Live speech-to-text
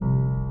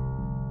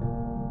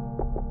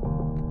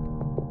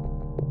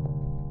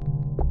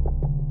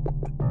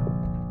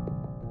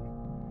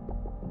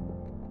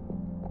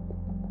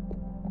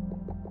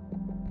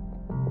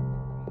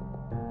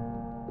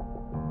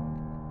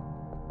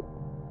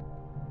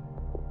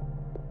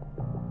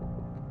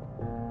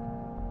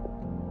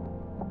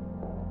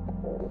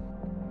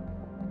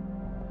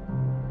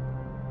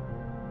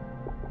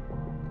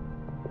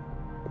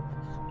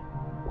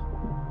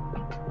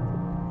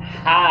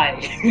Hi.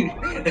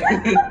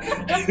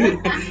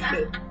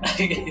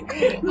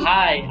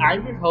 Hi,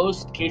 I'm your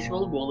host,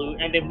 Keshwal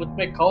Bolu, and I'm with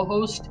my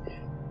co-host,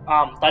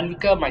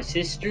 Tanvika, my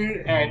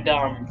sister, and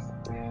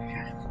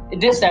in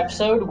this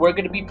episode, we're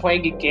going to be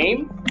playing a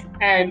game,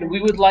 and we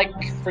would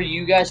like for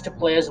you guys to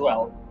play as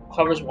well,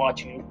 whoever's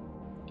watching.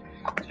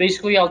 So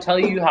basically, I'll tell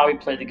you how we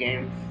play the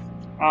game.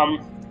 Um,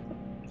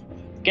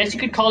 guess you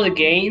could call the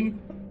game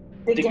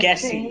the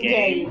guessing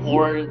game,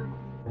 or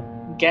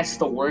guess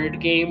the word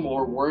game,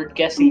 or word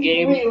guessing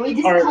game. We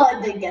just or, call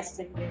it the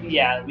guessing game.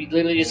 Yeah, we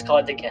literally just call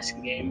it the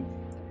guessing game.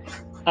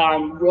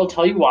 We'll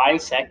tell you why in a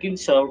second.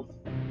 So,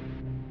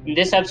 in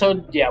this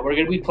episode, we're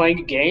gonna be playing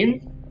a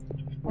game,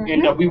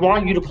 and we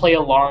want you to play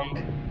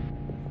along.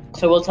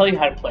 So we'll tell you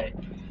how to play.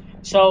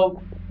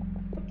 So,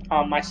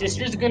 my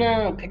sister's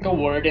gonna pick a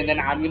word, and then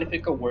I'm gonna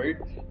pick a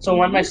word. So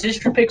when my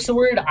sister picks a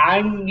word,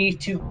 I need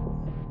to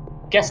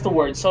guess the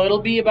word. So it'll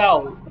be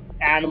about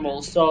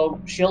animals. So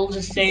she'll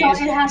just say. So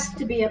it has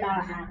to be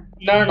about an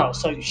animal. No.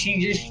 So she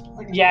just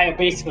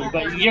basically.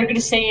 But you're gonna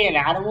say an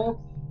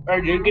animal, or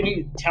you're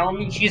gonna tell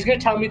me. She's gonna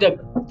tell me the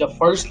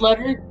first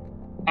letter,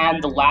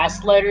 and the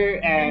last letter,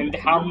 and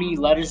how many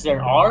letters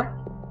there are.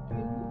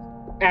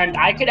 And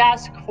I could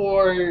ask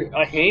for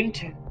a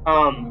hint.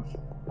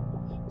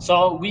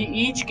 So we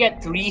each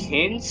get 3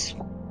 hints.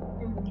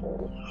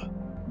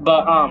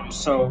 But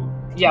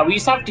we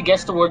just have to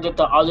guess the word that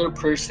the other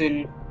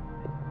person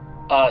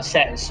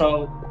says.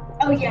 So.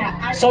 Oh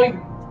yeah. And, so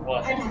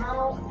what?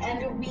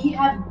 And we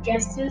have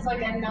guesses,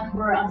 like a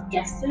number of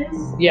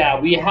guesses. Yeah,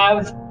 we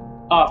have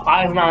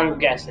 5 amount of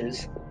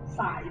guesses.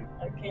 5.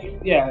 Okay.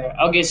 Yeah.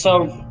 Okay.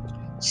 So,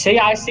 say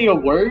I say a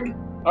word,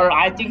 or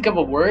I think of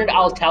a word,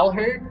 I'll tell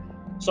her.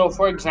 So,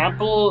 for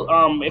example,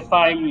 if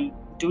I'm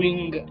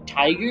doing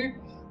tiger,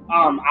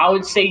 I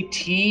would say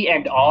T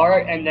and R,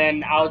 and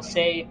then I would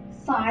say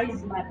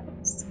 5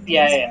 letters.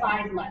 Yeah.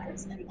 5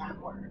 letters in that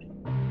word.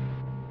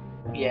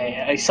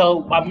 Yeah.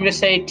 So I'm gonna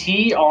say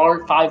T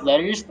R 5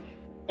 letters,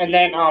 and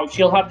then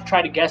she'll have to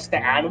try to guess the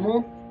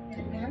animal,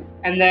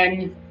 and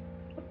then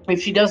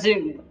if she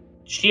doesn't,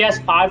 she has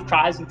 5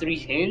 tries and 3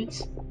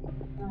 hints,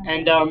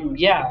 and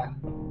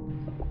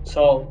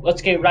So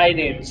let's get right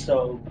in.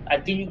 So I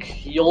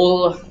think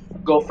you'll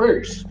go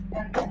first.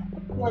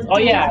 Oh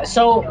yeah.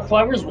 So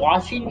whoever's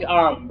watching,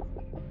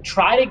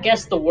 try to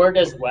guess the word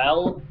as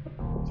well.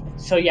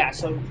 So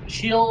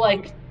she'll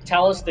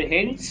tell us the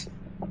hints,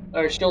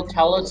 or she'll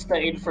tell us the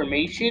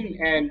information,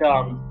 and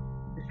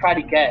try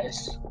to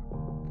guess.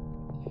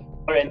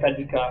 All right,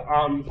 Tanvika.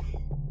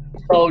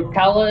 So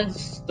tell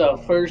us the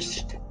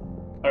first,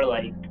 or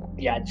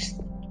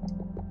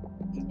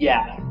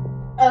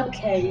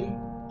Okay.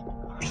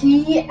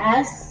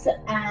 P.S.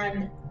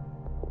 and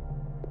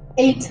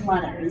 8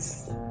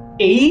 letters.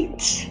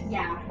 8?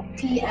 Yeah.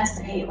 P.S.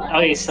 8 letters.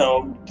 Okay,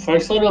 so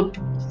first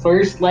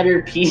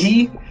letter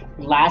P,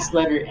 last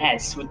letter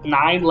S with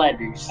 9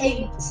 letters.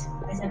 8.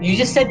 You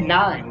just said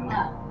 9.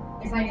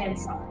 If I did,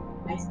 sorry.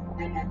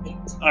 I meant 8.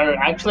 Or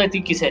actually, I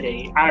think you said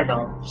 8. I don't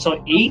know.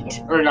 So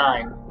 8 or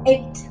 9?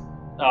 8.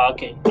 Oh,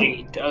 okay,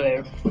 8.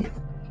 Okay.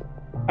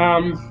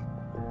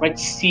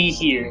 Let's see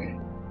here.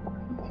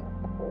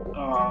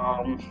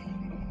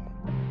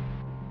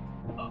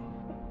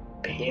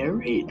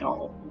 Parrot?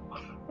 No.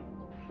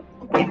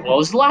 Wait, what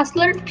was the last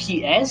letter?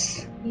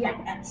 P.S.? Yeah,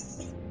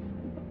 S.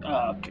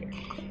 Okay.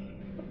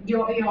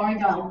 You already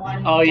got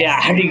 1. Oh, yeah,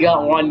 I already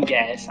got 1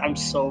 guess. I'm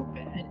so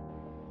bad.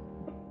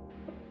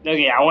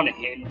 Okay, I want a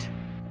hint.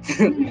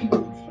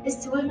 It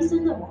swims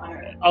in the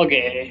water.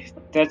 Okay,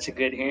 that's a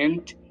good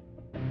hint.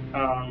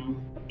 Do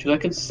you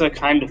like it's a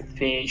kind of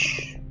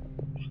fish?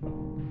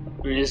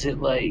 Or is it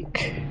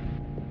like...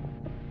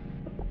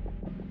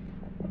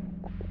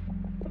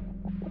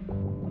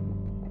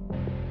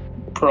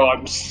 Bro,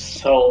 I'm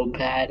so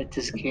bad at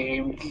this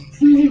game.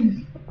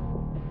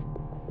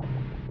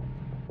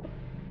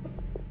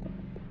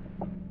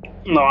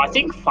 No, I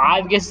think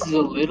 5 guesses is a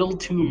little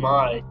too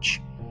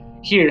much.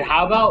 Here,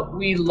 how about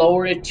we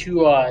lower it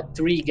to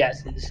 3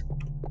 guesses?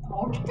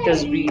 Okay.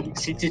 Because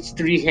since it's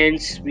 3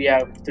 hints, we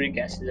have 3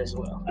 guesses as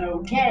well.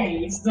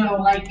 Okay,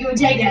 so you would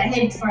take a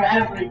hint for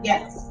every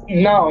guess.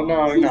 No.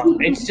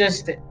 It's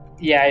just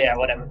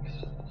whatever.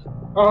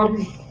 I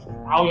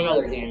want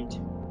another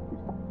hint.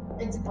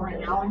 It's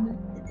brown.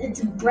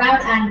 It's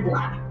brown and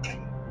black.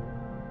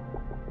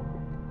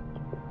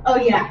 Oh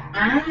yeah,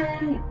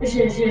 and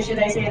should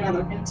I say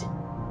another hint?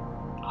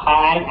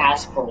 I didn't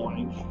ask for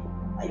one.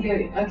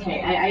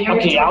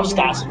 Okay, I'll just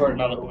ask for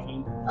another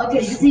one. Okay,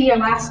 this is your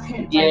last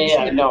hint. Yeah,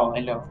 I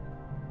know.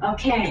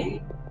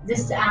 Okay,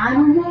 this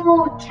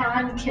animal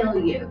can kill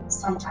you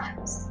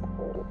sometimes.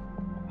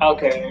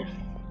 Okay.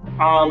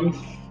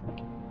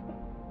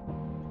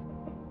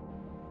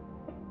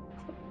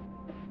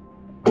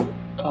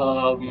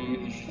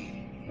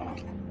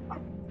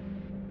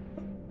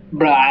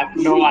 Bruh, I have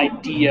no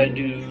idea,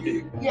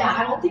 dude. Yeah,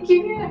 I don't think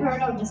you've ever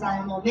heard of this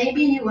animal.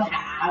 Maybe you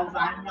have,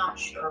 I'm not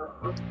sure.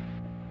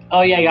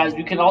 Oh yeah, guys,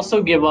 we can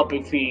also give up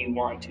if we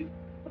want to.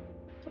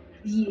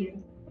 Yeah.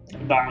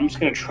 but I'm just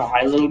gonna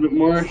try a little bit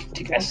more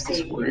to guess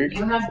this word.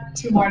 You have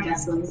 2 more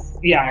guesses.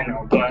 Yeah, I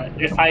know, but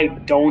if I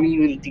don't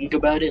even think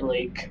about it,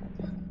 like,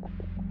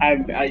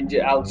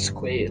 I'll just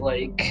quit.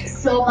 Like,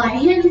 So my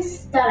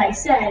hints that I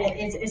said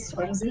is it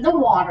swims in the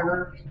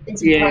water.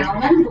 It's Yeah.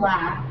 brown and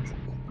black,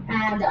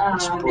 and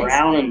it's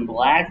brown and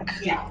black.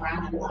 yeah,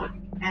 brown and black.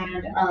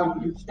 And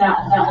the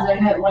other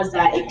hint was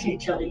that it can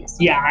kill you.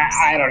 Yeah,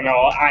 I don't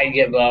know. I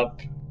give up.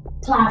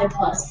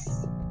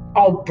 Platypus.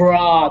 Oh,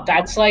 bruh,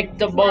 that's like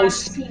the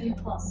most.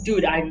 Platypus.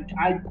 Dude, I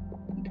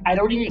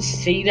don't even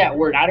say that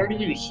word. I don't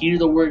even hear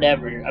the word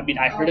ever. I mean,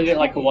 I heard of it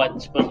like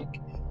once, but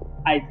like,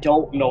 I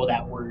don't know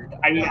that word.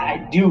 I mean, I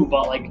do,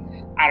 but like,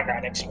 I don't know how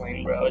to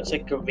explain, bro. It's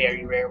like a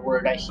very rare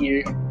word I hear.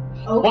 Okay.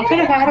 What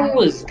kind of animal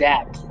was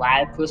that?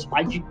 Platypus?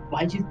 Why'd you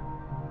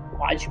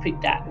pick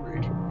that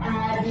word?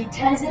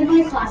 Because in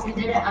my class we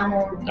did an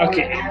animal report,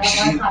 Okay. and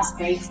one of my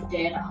classmates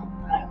did a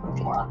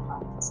report on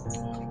platypuses.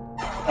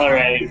 All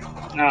right.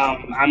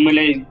 I'm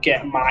gonna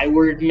get my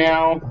word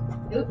now.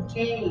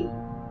 Okay.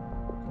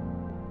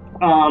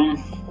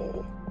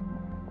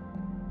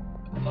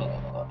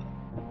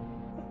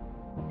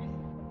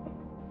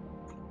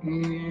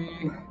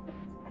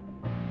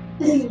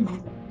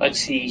 Let's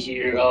see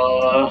here.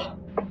 Oh.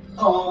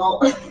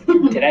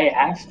 Did I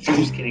ask? I'm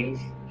just kidding.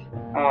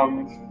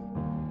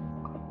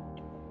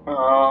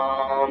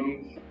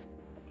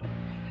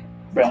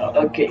 Bro.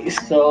 Okay,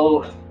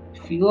 so I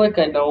feel like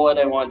I know what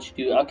I want to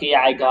do. Okay,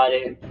 yeah, I got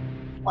it.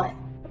 What?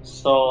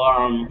 So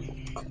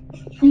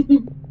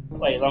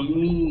wait, let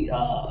me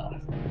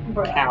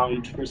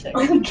count for a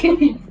second.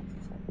 Okay.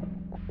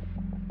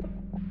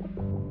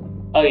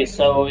 Okay,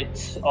 so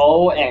it's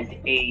O and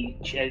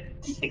H and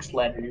 6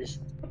 letters.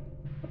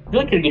 I feel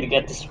like you're gonna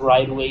get this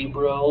right away,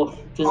 bro.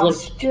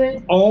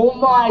 Ostrich? Oh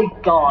my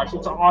gosh,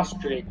 it's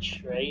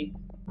ostrich, right?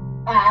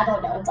 I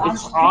don't know.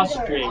 It's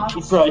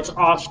ostrich, bro. It's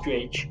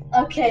ostrich.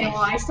 Okay, well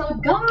I still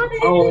got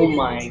it. Oh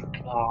my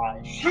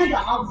gosh, Kinda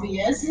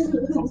obvious.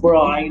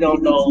 bro. I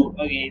don't know.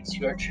 Okay, it's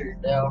your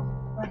turn now.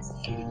 Let's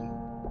see.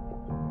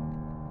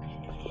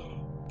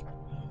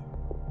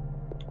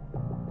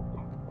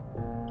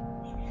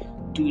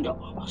 Dude,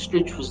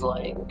 ostrich was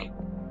like,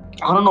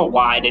 I don't know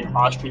why I did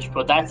ostrich,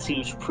 but that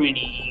seems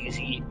pretty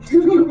easy.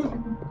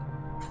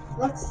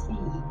 Let's see.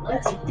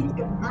 Let's think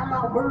of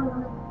my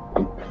word.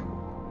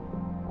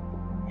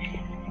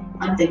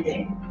 I'm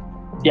thinking.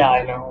 Yeah,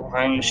 I know.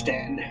 I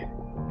understand.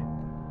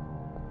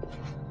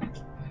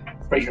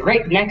 But you're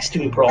right next to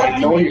me, bro. I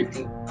know you're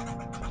thinking.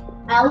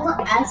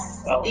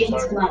 LS, Oh, 8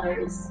 sorry.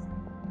 letters.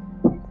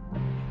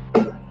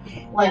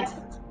 Like,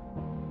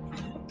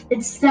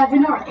 it's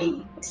 7 or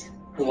 8.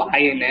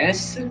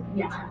 Lioness.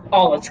 Yeah.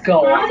 Oh, let's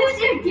go. How did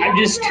you get I'm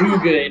just too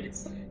that? good.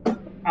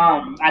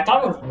 I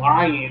thought of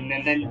lion,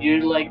 and then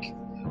you're like,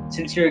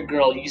 since you're a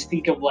girl, you just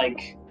think of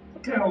like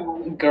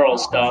girl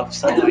stuff.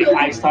 So like,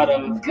 I just thought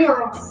of.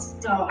 girl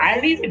stuff. I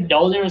didn't even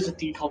know there was a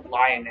thing called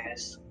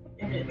lioness.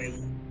 It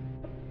is.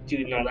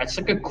 Dude, no, that's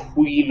like a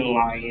queen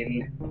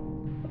lion.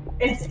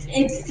 It's a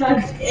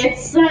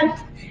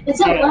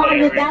Yeah,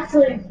 lion whatever. that's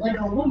like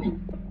a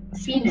woman,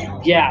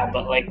 female. Yeah,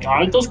 but like,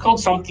 aren't those called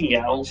something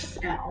else?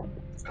 No,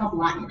 it's called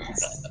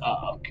lioness.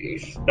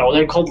 Okay. No,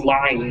 they're called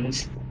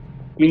lions.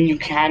 I mean, you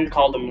can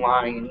call them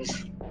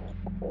lions.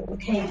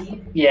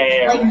 Okay.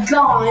 Yeah. Like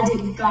god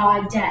and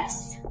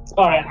goddess.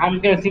 Alright, I'm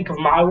gonna think of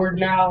my word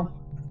now.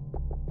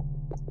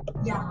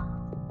 Yeah.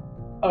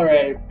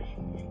 Alright.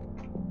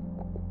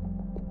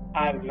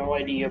 I have no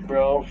idea,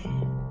 bro.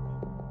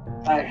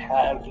 I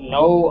have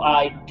no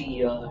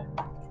idea.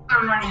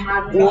 I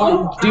have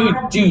no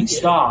Dude,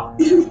 stop.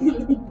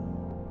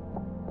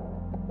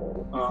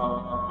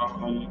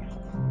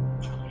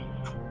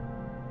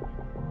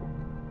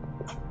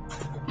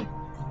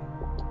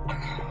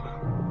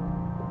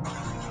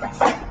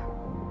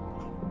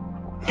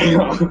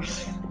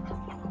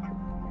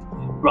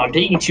 Bro, I'm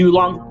taking too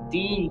long to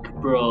think,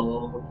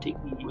 bro. I'm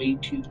taking way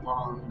too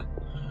long.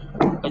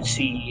 Let's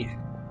see.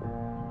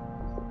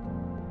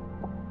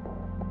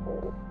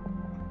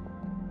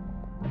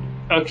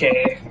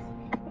 Okay.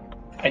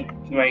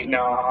 Wait,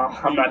 no,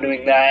 I'm not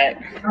doing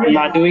that. I'm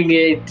not doing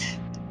it.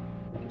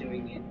 I'm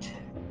doing it.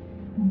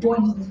 Boy.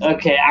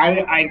 Okay,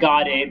 I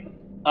got it.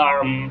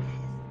 I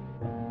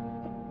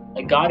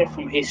got it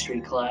from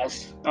history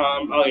class.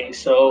 Okay,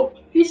 so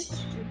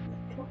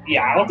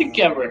yeah, I don't think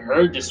you ever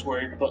heard this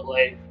word, but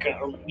like,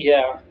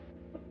 yeah.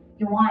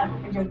 You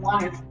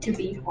want it to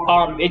be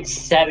hard. It's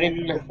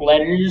 7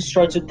 letters,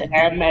 starts with the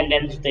M and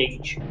ends with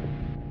H.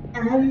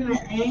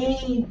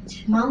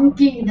 M-H,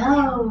 monkey,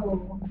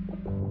 no.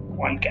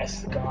 One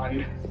guess is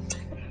gone.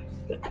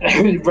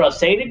 Bro,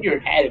 say it in your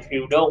head if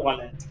you don't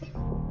want to.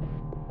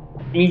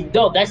 I mean,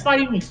 no, that's not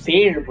even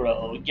fair,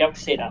 bro. You have to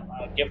say it out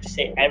loud. You have to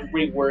say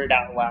every word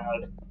out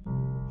loud.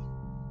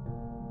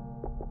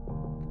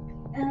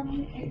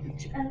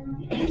 M-H.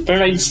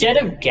 No, instead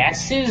of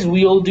guesses,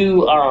 we'll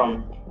do,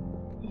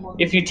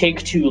 if you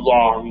take too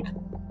long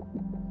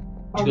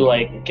to,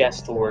 like,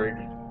 guess the word.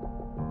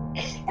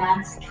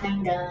 That's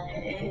kinda.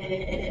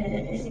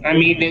 I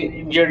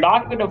mean, you're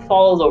not gonna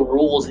follow the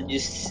rules and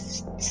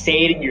just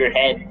say it in your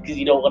head because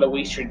you don't want to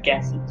waste your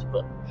guesses.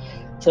 But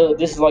so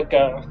this is like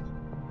a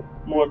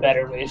more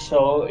better way.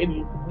 So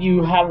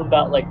you have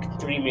about like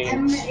 3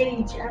 minutes.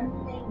 MH.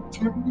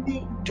 Do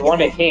you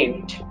want a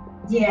hint?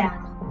 Yeah.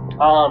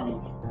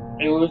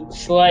 It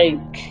looks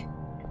like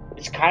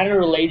it's kind of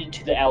related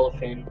to the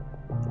elephant.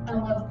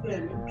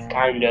 Elephant.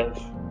 Kind of.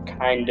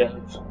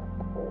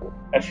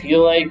 I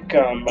feel like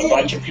a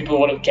bunch of people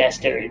would have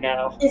guessed it right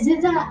now. Is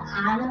it that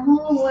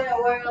animal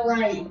where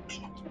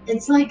like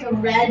it's like a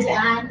red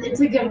elephant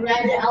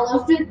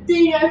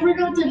thing? I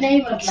forgot the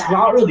name of that. It's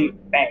not really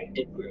red,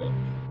 bro.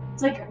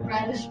 It's like a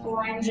reddish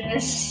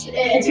orangish.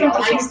 It's from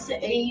Ice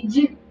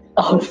Age.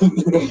 Oh.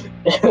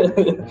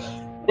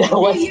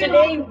 What's the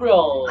name,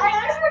 bro?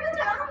 I forgot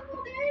the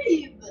animal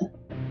name.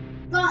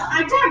 But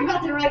I talked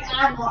about the right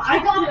animal.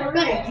 I got it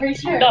right for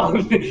sure. No,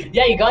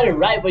 yeah, you got it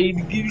right, but you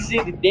didn't say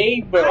the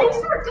name, bro. I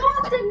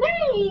forgot the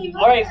name.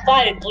 All right,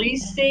 fine. At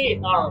least say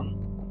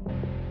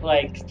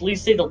at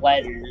least say the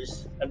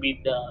letters. I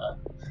mean, at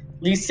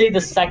least say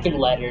the second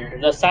letter,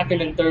 the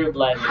second and third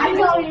letter. I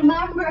don't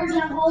remember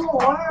the whole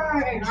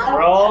word.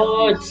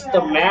 Bro, it's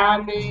the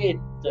mammoth.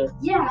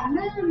 Yeah,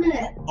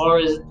 mammoth. Or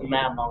is it the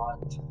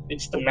mammoth?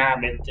 It's the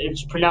mammoth.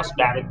 It's pronounced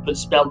mammoth, but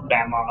spelled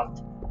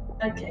mammoth.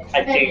 Okay.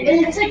 I think.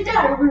 It's like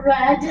that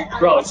red.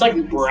 Bro, it's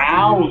like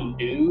brown,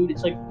 dude.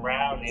 It's like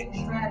brownish.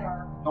 It's red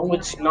or. No,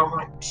 it's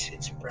not.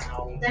 It's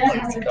brown. Then it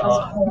has a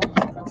whole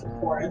of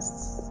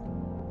course.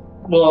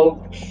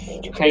 Well,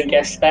 you can't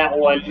guess that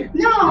one.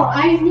 No,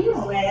 I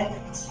knew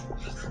it.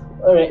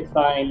 Alright,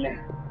 fine.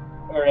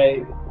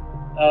 Alright.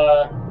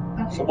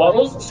 So what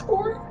was the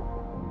score?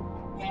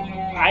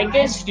 I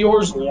guessed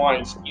yours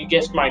once. You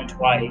guessed mine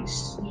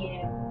twice.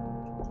 Yeah.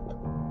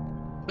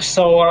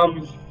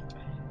 So,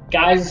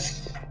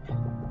 guys,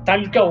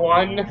 Tanka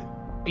won.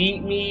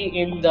 Beat me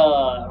in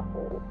the...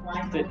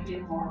 Why don't we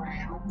do more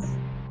rounds?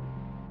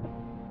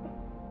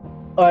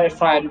 Alright,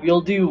 fine.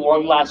 We'll do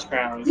one last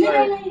round.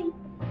 Yay!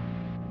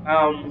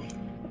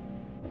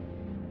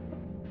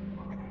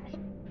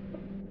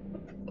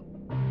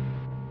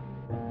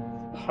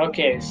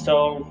 Okay,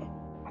 so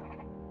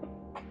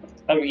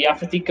you have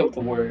to think of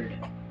the word.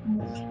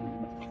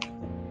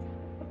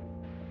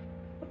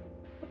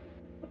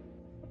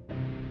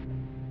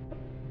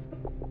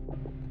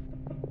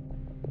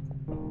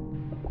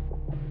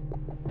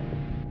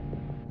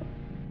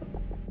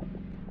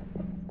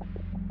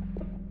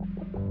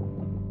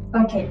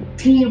 Okay,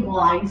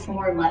 PY,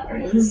 4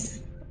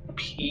 letters.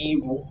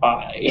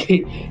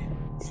 PY.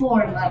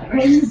 4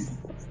 letters.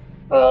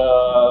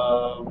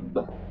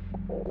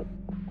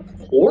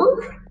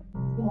 4?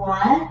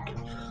 What?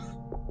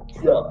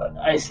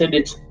 I said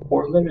it's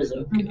 4 letters.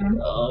 Okay.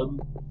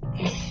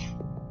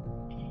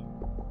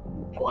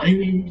 What?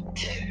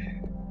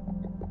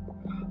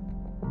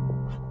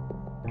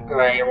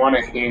 Alright, I want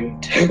a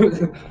hint.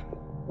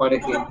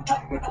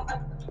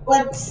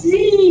 Let's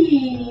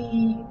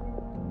see.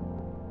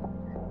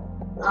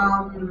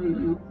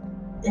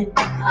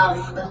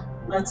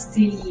 Let's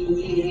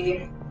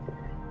see.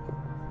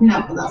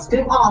 No, that's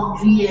too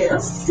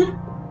obvious.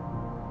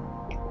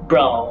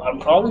 Bro, I'm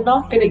probably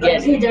not gonna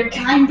get Okay, it. they're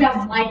kind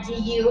of like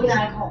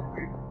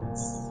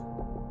unicorns.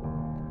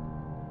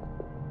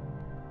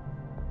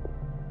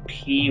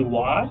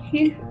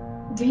 PY?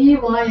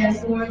 DY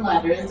has 4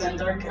 letters and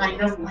they're kind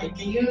of like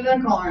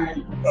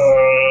unicorns.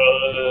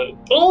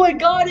 Oh, I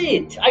got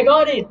it!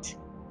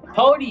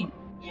 Pony,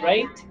 Yeah.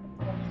 right?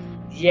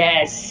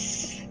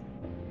 Yes.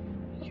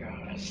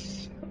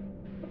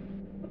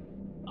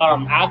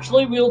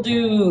 Actually, we'll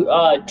do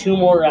 2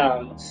 more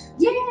rounds.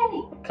 Yay!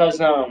 Cause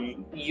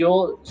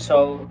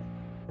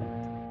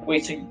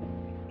wait, so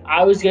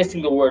I was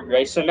guessing the word,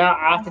 right? So now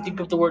I have to think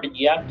of the word and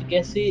you have to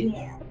guess it.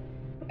 Yeah.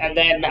 And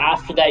then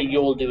after that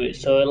you'll do it.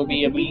 So it'll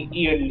be an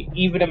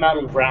even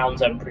amount of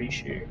rounds, I'm pretty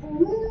sure.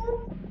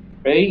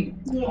 Right?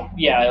 Yeah.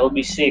 Yeah, it'll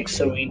be 6,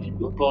 so we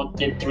both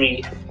did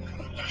 3.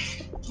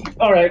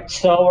 Alright,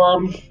 so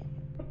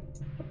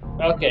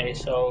okay,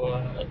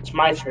 so it's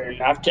my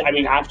turn. I have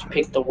to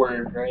pick the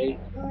word, right?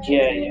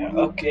 Yeah,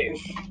 okay.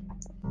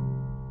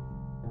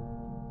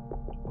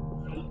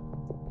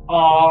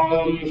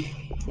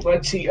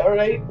 Let's see,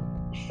 alright.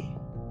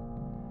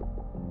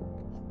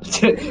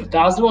 That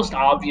was the most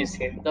obvious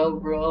hint though,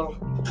 bro.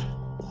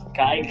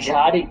 I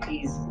got it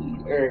easily.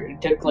 Or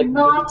it took like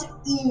Not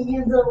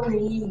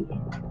easily.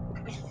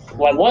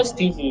 Well, I was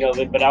thinking of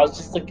it, but I was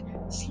just like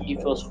seeing if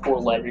it was 4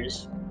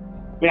 letters. I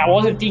mean, I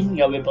wasn't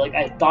thinking of it, but like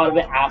I thought of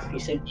it after you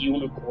said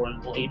unicorn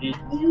bladed.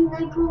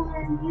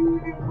 Unicorn.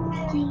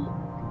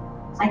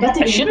 I got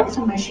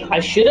the I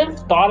should have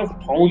thought of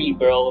pony,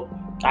 bro.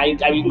 I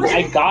mean,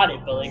 I got it,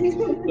 but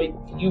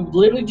you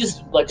literally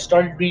just like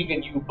started reading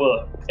a new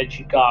book that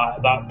you got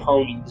about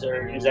ponies,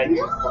 or is that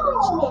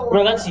unicorns?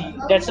 No,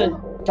 that's a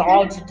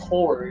dogs with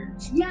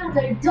horns. Yeah,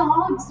 they're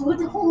dogs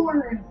with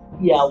horns.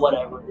 Yeah,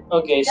 whatever.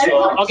 Okay, They're so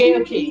not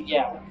okay, cute.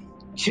 yeah.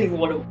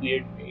 What a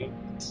weird name.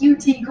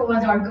 QT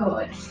codes are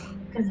good.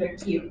 because they're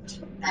cute.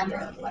 And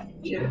they're like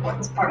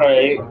unicorns part.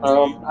 Alright,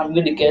 I'm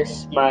gonna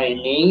guess my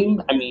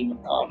name. I'm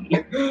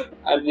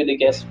gonna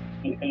guess.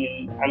 I'm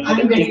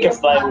gonna think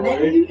of my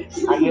word.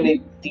 I'm gonna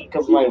think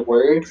of my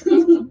word.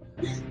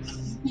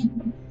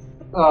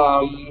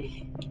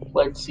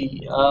 Let's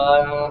see.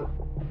 I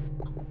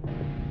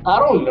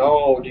don't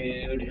know,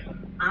 dude.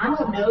 I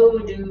don't know,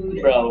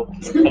 dude. Bro,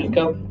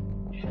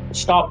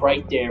 stop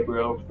right there,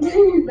 bro.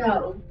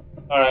 No.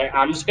 Alright,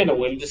 I'm just gonna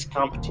win this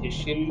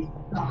competition.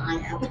 No,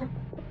 I am.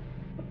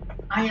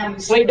 I am.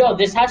 Wait, no,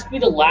 this has to be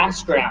the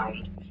last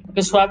round.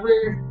 Because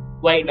whoever.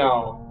 Wait,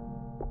 no,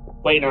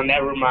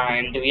 never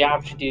mind. We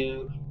have to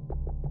do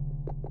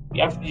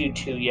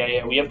two.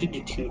 Yeah, we have to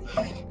do two.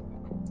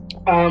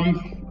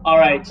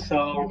 Alright,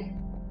 so.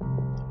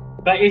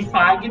 But if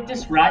I get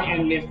this right,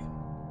 and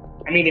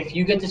if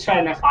you get this right,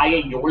 and if I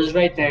get yours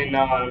right, then,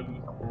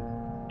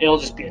 it'll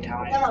just be a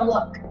tie. No,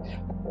 look.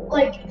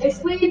 Like,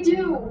 if we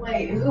do.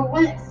 Wait, who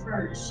went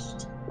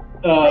first?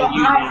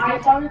 I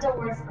thought of the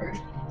word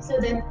first. So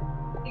then.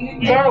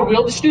 No,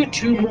 we'll just do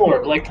two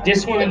more, like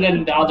this one and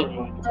then the other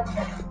one.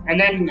 Okay. And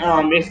then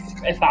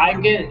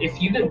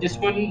if you get this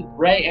one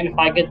right and if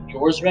I get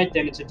yours right,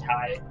 then it's a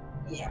tie.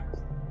 Yeah.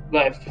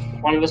 But if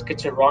one of us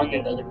gets it wrong,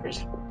 then the other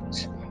person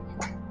wins.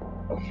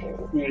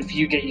 If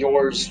you get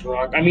yours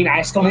wrong,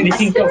 I still need to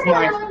think of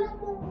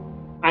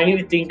I need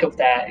to think of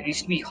that. It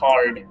needs to be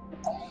hard.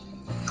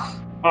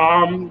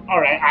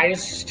 Alright, I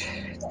just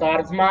thought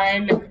of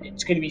mine.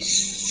 It's gonna be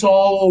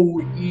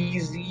so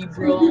easy,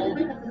 bro.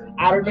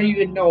 I don't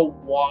even know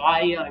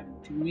why I'm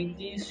doing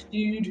this,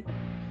 dude.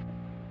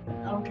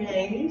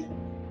 Okay.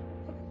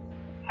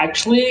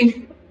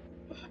 Actually,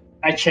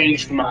 I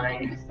changed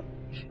mine.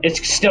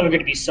 It's still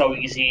gonna be so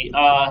easy.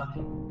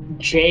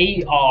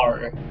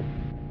 J-R.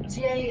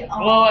 J-R.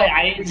 Oh, wait,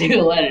 I didn't do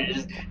the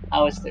letters.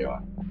 I was there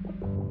on.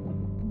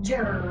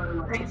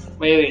 Jr.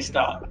 Wait,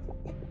 stop.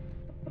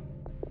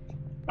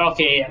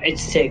 Okay, yeah,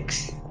 it's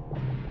 6.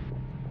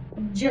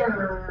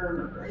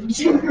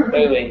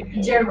 Wait.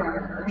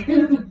 Jr.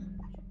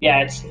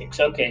 Yeah, it's 6.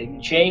 Okay,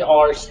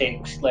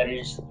 JR6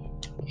 letters.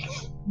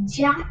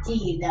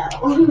 Jackie, no.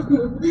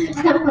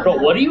 Bro,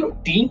 what are you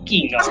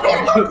thinking of? I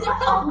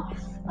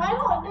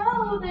don't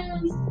know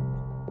this.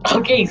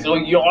 Okay, so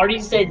you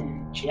already said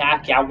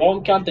Jackie. I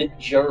won't count the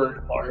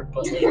jur part,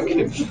 but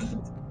like.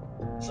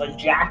 So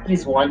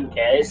Jackie's one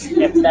guess.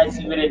 If that's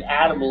even an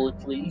animal,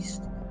 at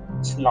least.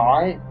 It's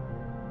not.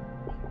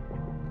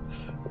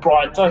 Bro,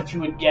 I thought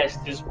you would guess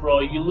this, bro.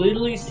 You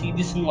literally see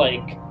this in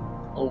like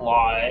a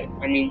lot.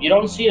 You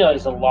don't see it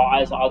as a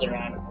lot as other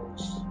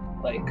animals.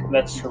 Like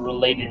that's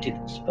related to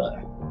this, but.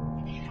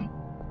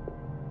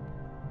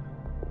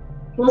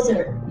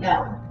 Lizard.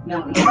 No.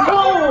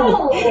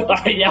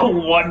 I have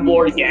one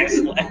more guess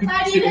left.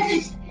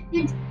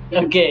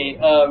 Okay,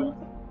 a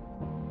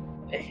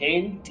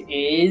hint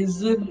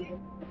is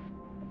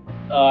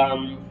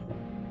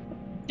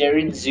they're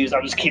in zoos.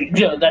 I'm just kidding.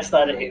 No, that's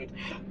not a hint.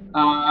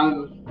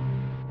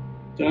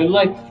 They're in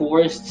like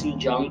forests and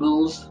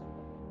jungles.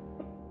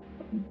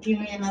 Give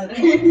me another.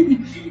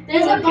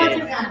 There's a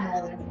bunch of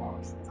animals in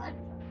forests.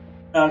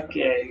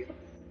 Okay.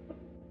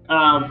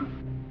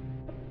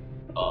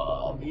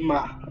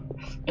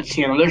 Let's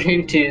see. Another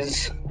hint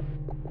is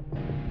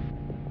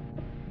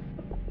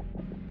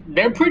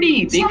they're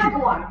pretty.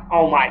 Jaguar.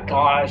 Oh my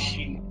gosh,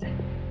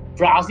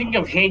 bro! I was thinking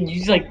of hint.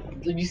 You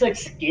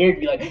just scared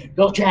me. Like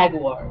no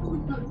jaguar.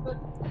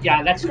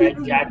 Yeah, that's right.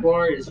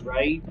 Jaguar is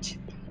right.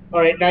 All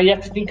right, now you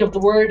have to think of the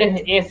word.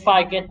 If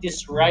I get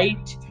this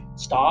right,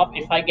 stop.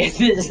 If I get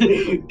this,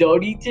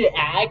 don't need to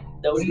act.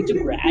 Don't need to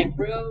brag,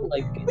 bro.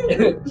 Like.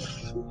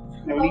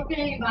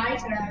 Okay, my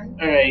turn.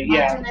 All right,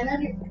 yeah.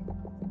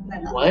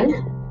 What?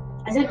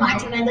 I said my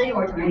turn and then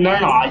your turn. No,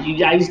 I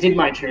just did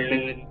my turn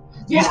and then.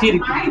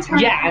 My turn.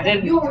 Yeah, and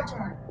then your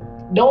turn.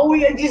 No,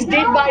 I just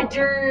did my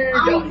turn.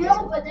 I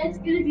know, but that's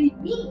gonna be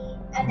me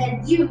and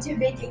then you to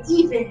make it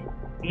even.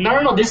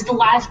 No, this is the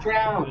last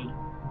round.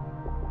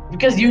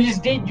 Because you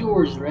just did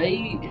yours,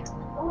 right?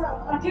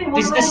 Okay,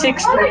 this is the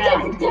 6th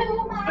round.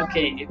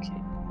 Okay.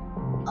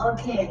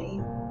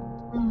 Okay.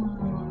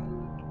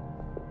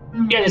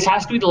 Yeah, this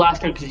has to be the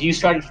last round because you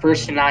started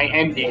first and I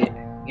ended.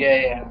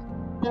 Yeah.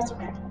 That's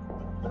okay.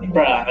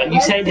 Bruh,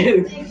 you said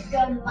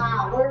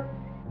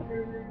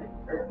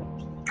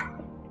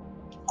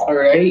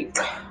Alright.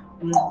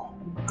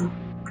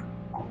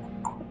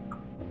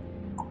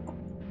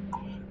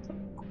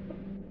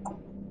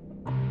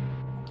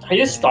 I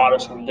just thought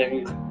of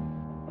something.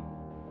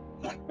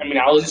 I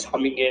was just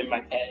humming it in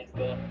my head,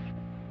 but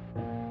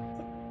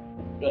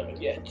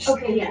yeah.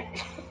 Okay, yeah.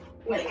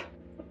 Wait.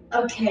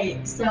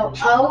 Okay, so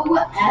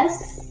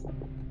O-S.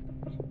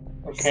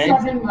 Okay.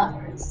 7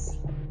 letters.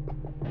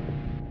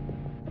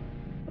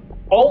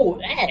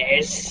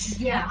 O-S?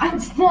 Yeah, I'm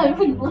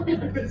 7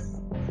 letters.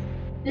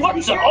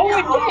 What's the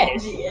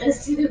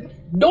O-S?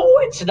 No,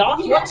 it's not.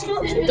 Yes,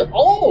 What's the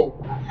O?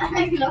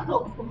 I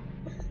know.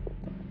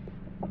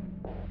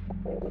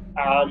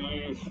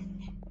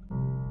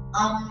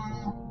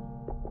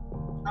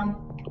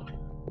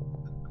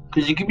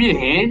 Could you give me a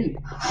hint?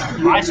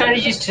 I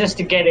started just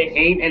to get a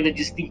hint and then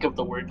just think of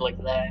the word like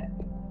that.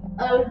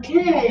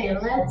 Okay,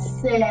 let's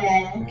say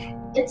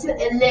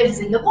it lives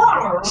in the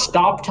water.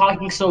 Stop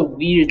talking so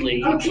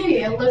weirdly.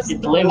 Okay, it lives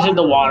in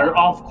the water.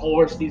 Of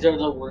course, these are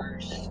the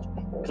worst.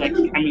 I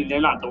mean,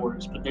 they're not the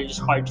worst, but they're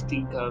just hard to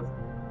think of.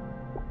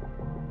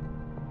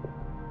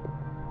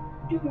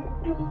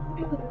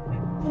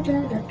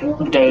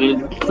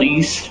 Dude,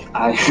 please.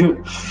 What?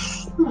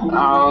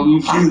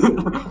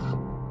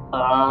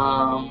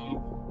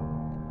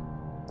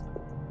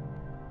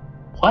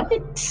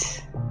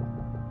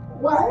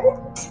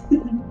 What?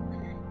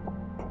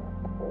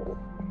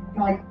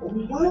 Like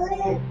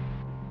what?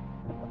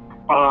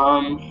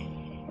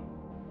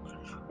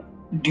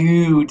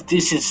 Dude,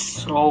 this is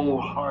so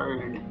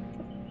hard.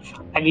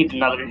 I need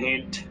another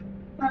hint.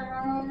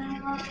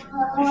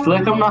 I feel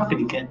like I'm not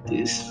gonna get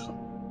this.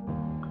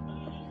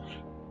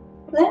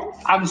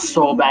 I'm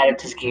so bad at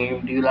this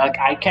game, dude. Like,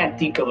 I can't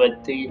think of a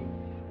thing.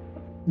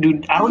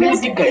 Dude, I don't even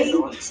think I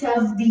know.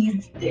 Of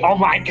these things. Oh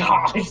my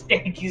gosh,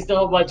 thank you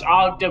so much,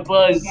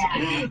 Octopus.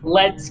 Yeah.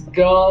 Let's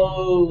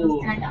go.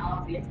 It's kind of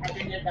obvious. I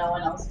didn't know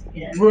what else to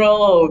get.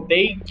 Bro,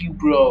 thank you,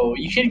 bro.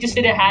 You should have just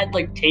said it had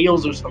like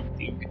tails or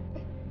something.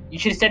 You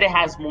should have said it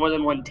has more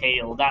than one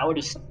tail. That would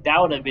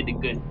have been a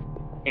good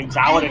hint.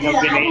 I would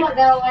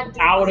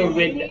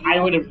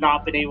have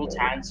not been able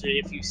to answer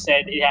if you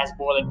said it has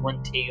more than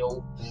one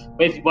tail.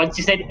 But once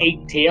you said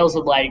 8 tails,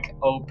 I'm like,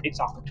 oh, it's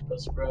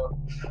Octopus, bro.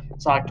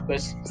 It's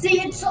Octopus.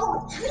 See, it's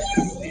so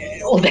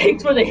easy. Well,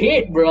 thanks for the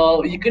hint,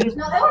 bro. You could have.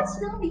 No, that would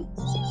still be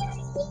easy.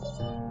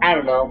 I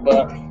don't know,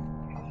 but.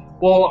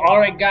 Well,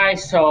 alright,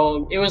 guys,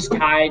 so it was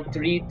tied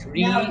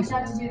 3-3. Now you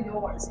have to do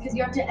yours, because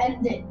you have to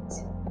end it.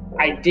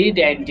 I did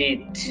end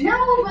it.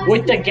 No, but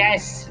with the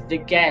guess.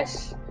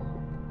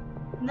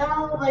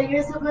 No, but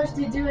you're supposed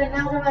to do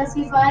another one,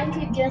 see if I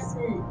could guess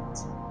it.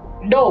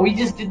 No, we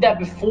just did that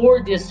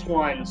before this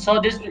one. So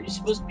this is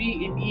supposed to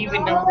be an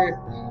even number.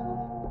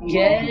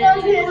 Yeah. It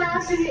doesn't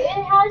have to be.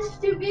 It has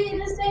to be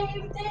the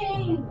same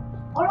thing.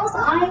 Or else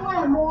I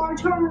went more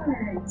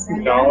turns.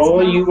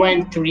 No, you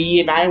went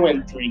 3 and I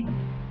went 3.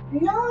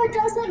 No, it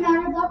doesn't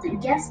matter about the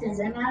guesses.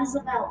 It matters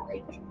about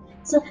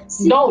So.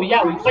 See, no,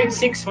 yeah, we played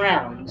 6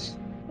 rounds.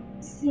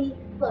 See,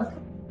 look.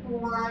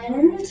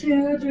 1,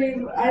 2,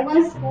 3. I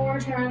went 4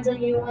 turns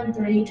and you went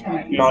 3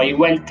 turns. No, you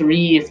went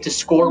 3. If the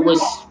score was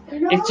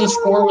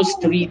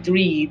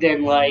 3-3,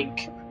 then No,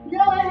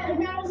 it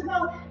matters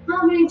about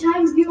how many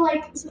times you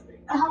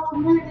how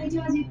many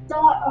times you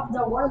thought of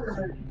the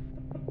word.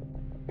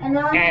 And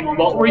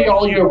what were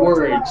all your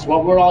words?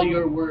 What were all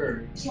your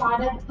words?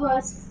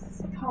 Platypus,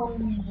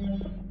 pony.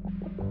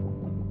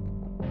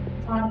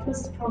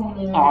 Platypus,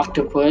 pony.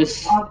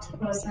 Octopus.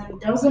 Octopus,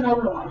 and there was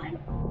another one.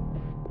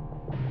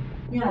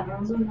 Yeah, there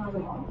was another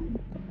one.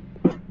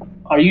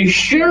 Are you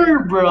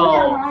sure, bro?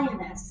 Yeah,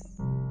 lioness.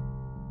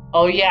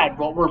 Oh yeah,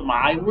 what were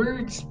my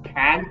words?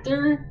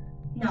 Panther?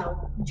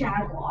 No,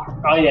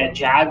 jaguar. Oh yeah,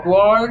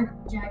 jaguar.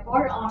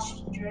 Jaguar,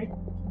 ostrich.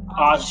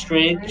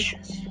 Ostrich.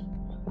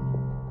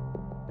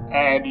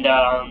 And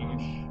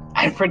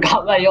I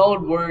forgot my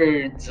own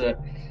words.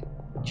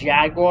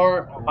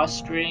 Jaguar,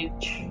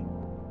 ostrich.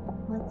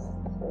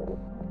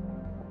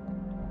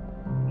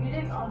 You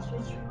did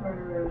ostrich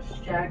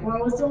first.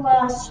 Jaguar was the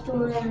last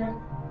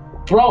one.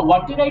 Bro,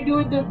 what did I do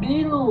in the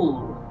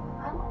middle?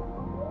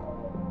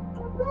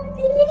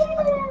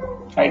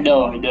 I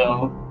know.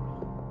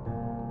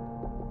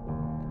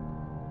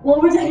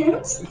 What were the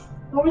hints?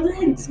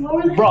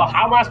 Bro,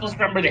 how am I supposed to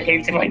remember the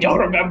hints if I don't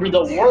remember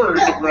the word,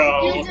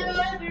 bro? You do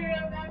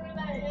remember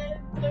the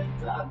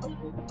hints.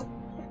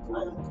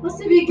 What's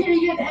the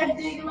beginning and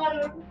ending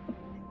letter?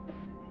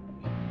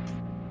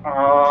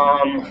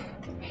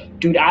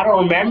 Dude, I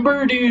don't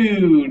remember,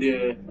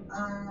 dude.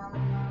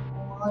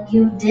 Well,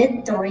 you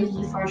did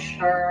 3 for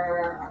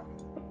sure.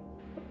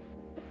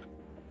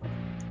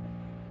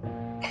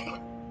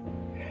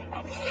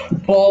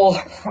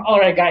 Well,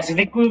 alright guys, I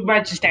think we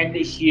might just end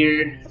it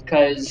here,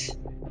 because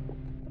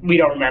we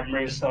don't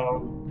remember,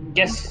 so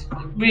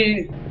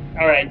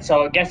alright,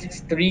 so I guess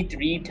it's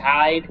 3-3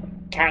 tied.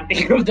 Can't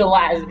think of the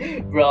last,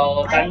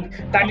 bro.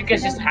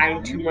 Tanvika's just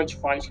having too much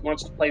fun. She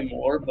wants to play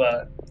more,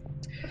 but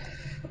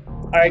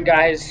alright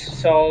guys,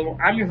 so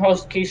I'm your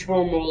host,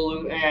 Keishmo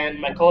Mulu, and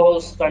my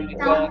co-host,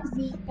 Tanvika.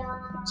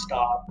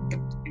 Stop.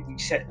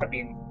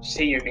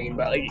 Say your name,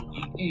 but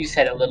you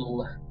said a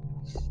little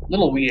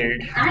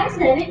weird. I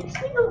said it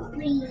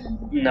cutely.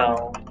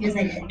 No. Yes,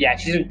 I did. Yeah,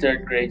 she's in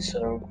 3rd grade,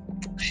 so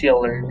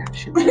she'll learn.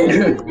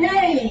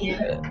 Yay!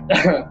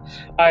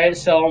 Alright,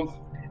 so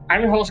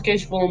I'm your host,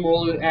 Keishmo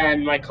Mulu,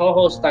 and my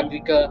co-host,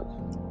 Tanvika.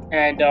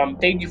 And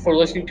thank you for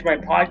listening to my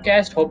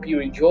podcast. Hope you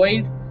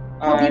enjoyed.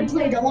 Hope you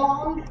played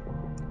along.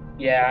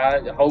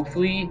 Yeah,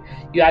 hopefully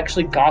you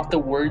actually got the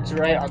words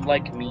right,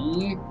 unlike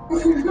me.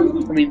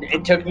 I mean,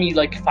 it took me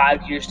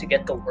 5 years to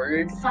get the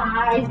word.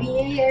 5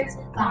 years.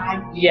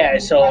 5 years. Yeah,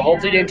 so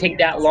hopefully it didn't take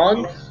that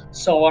long.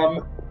 So,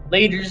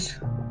 laters.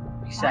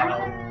 Peace out.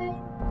 Bye.